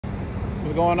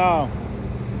What's going on?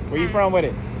 Where you from with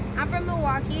it? I'm from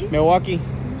Milwaukee. Milwaukee?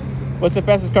 What's the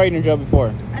fastest car you done drove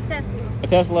before? A Tesla. A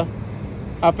Tesla?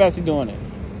 How fast you doing it?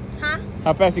 Huh?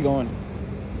 How fast you going?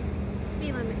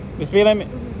 Speed limit. The speed limit?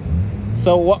 Mm-hmm.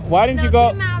 So why didn't you go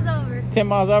 10 miles over. 10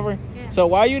 miles over? Yeah. So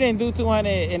why you didn't do 200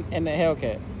 in the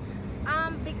Hellcat?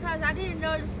 Because I didn't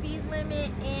know the speed limit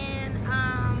and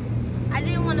I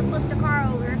didn't want to flip the car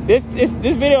over. This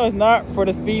video is not for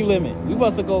the speed limit. We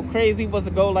supposed to go crazy. We supposed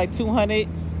to go like 200,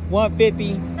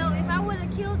 150. So if I would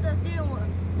have killed us, then what?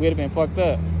 We'd have been fucked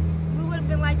up. We would have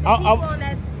been like the people on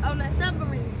that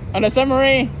submarine. On the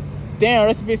submarine? Damn,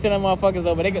 let's be sending motherfuckers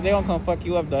over. They gonna come fuck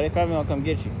you up though. They probably gonna come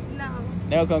get you. No.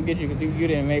 They'll come get you because you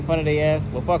didn't make fun of their ass.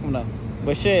 Well, fuck them though.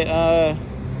 But shit,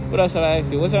 what else should I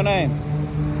ask you? What's your name?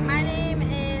 My name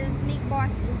is Neek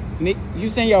Bossy. Nick, you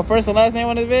saying your first and last name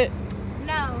on this bit?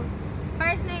 No.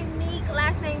 First name Neek,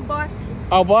 last name Bossy.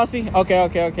 Oh, Bossy? Okay, I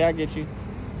get you.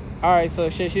 Alright, so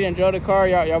shit, she didn't drove the car.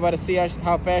 Y'all about to see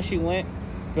how fast she went.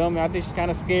 Feel me? I think she's kind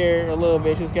of scared a little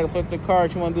bit. She was scared to flip the car.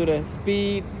 She want to do the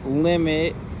speed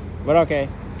limit. But okay,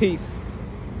 peace.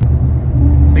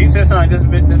 So you said something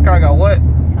like this car got what?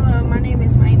 Hello, my name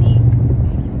is Neek.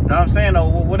 No, I'm saying though,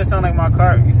 what it sound like my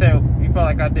car? You said you felt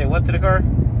like I did what to the car?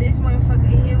 This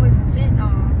motherfucker here was a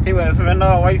fentanyl. He was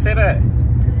fentanyl. Why you say that?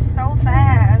 Cause it's so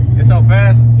fast. It's so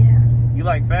fast? Yeah. You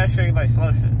like fast shit or you like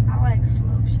slow shit? I like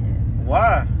slow shit.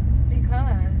 Why?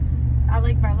 Because I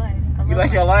like my life. You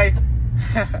like your life?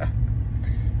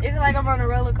 It's like I'm on a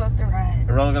roller coaster ride.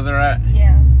 A roller coaster ride?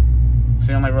 Yeah. So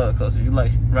you don't like roller coasters. You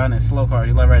like riding in slow cars.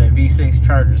 You like riding V6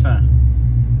 Chargers, huh?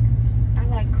 I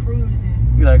like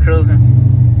cruising. You like cruising?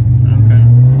 Okay.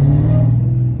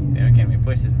 Damn, I can't even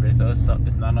push this bitch, so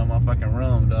it's not no motherfucking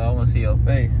room, though. I want to see your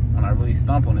face when I really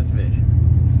stomp on this bitch.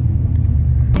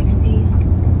 60.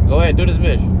 Go ahead, do this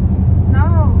bitch.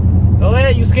 No. Go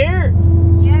ahead, you scared?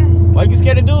 Yes. Why you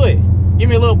scared to do it? Give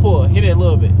me a little pull. Hit it a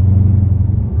little bit.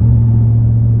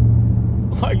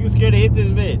 Why you scared to hit this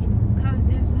bitch? Cause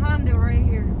this Honda right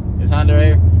here. This Honda right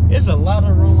here? It's a lot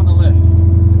of room on the left.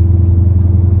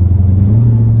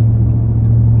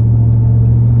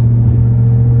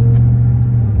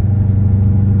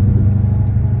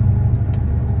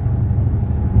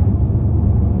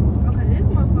 Okay, this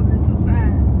motherfucker too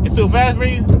fast. It's too fast for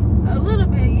you? A little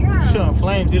bit, yeah. Shooting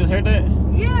flames. You just heard that?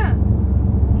 Yeah.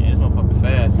 Yeah, this motherfucker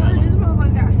fast, I told you man. this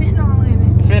motherfucker got fentanyl in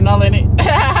it. Fentanyl in it?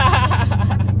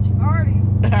 That bitch farty.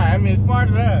 I mean, it's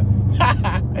farted up.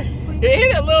 It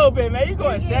hit a little bit, man. You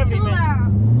going 70, too man.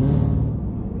 loud.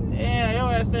 Yeah,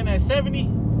 your ass sitting at 70.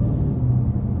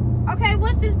 Okay,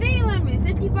 what's the speed limit?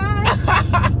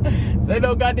 55? Say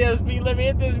no goddamn speed limit.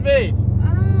 Hit this bitch.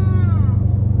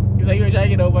 Oh. He's like, you ain't trying to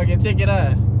get no fucking ticket,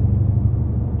 huh?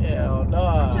 Yeah, oh no.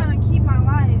 I'm trying to keep my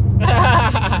life.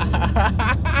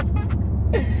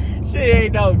 Shit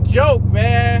ain't no joke,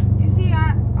 man. You see,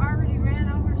 I already ran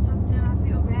over something. I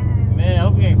feel bad. Man, I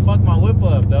hope you ain't fucked my whip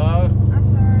up, dog. I'm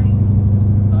sorry.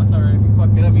 No, it's alright. If you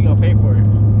fucked it up, you gonna pay for it.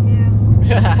 Yeah.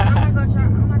 I'm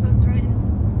not gonna threaten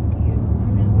you.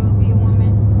 I'm just gonna be a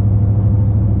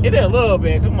woman. Hit it a little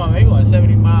bit. Come on, man. You going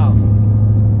 70 miles.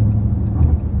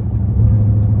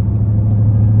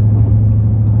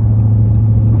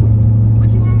 What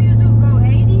you want me to do? Go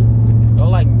 80? Go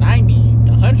like 90,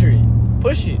 100.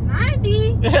 Push it.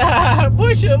 90?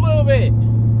 Push it a little bit.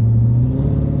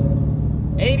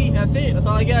 80, that's it. That's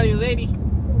all I got. It was 80.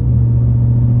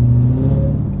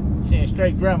 She ain't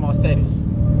straight grandma status.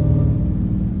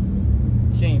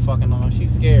 She ain't fucking on.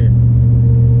 She's scared.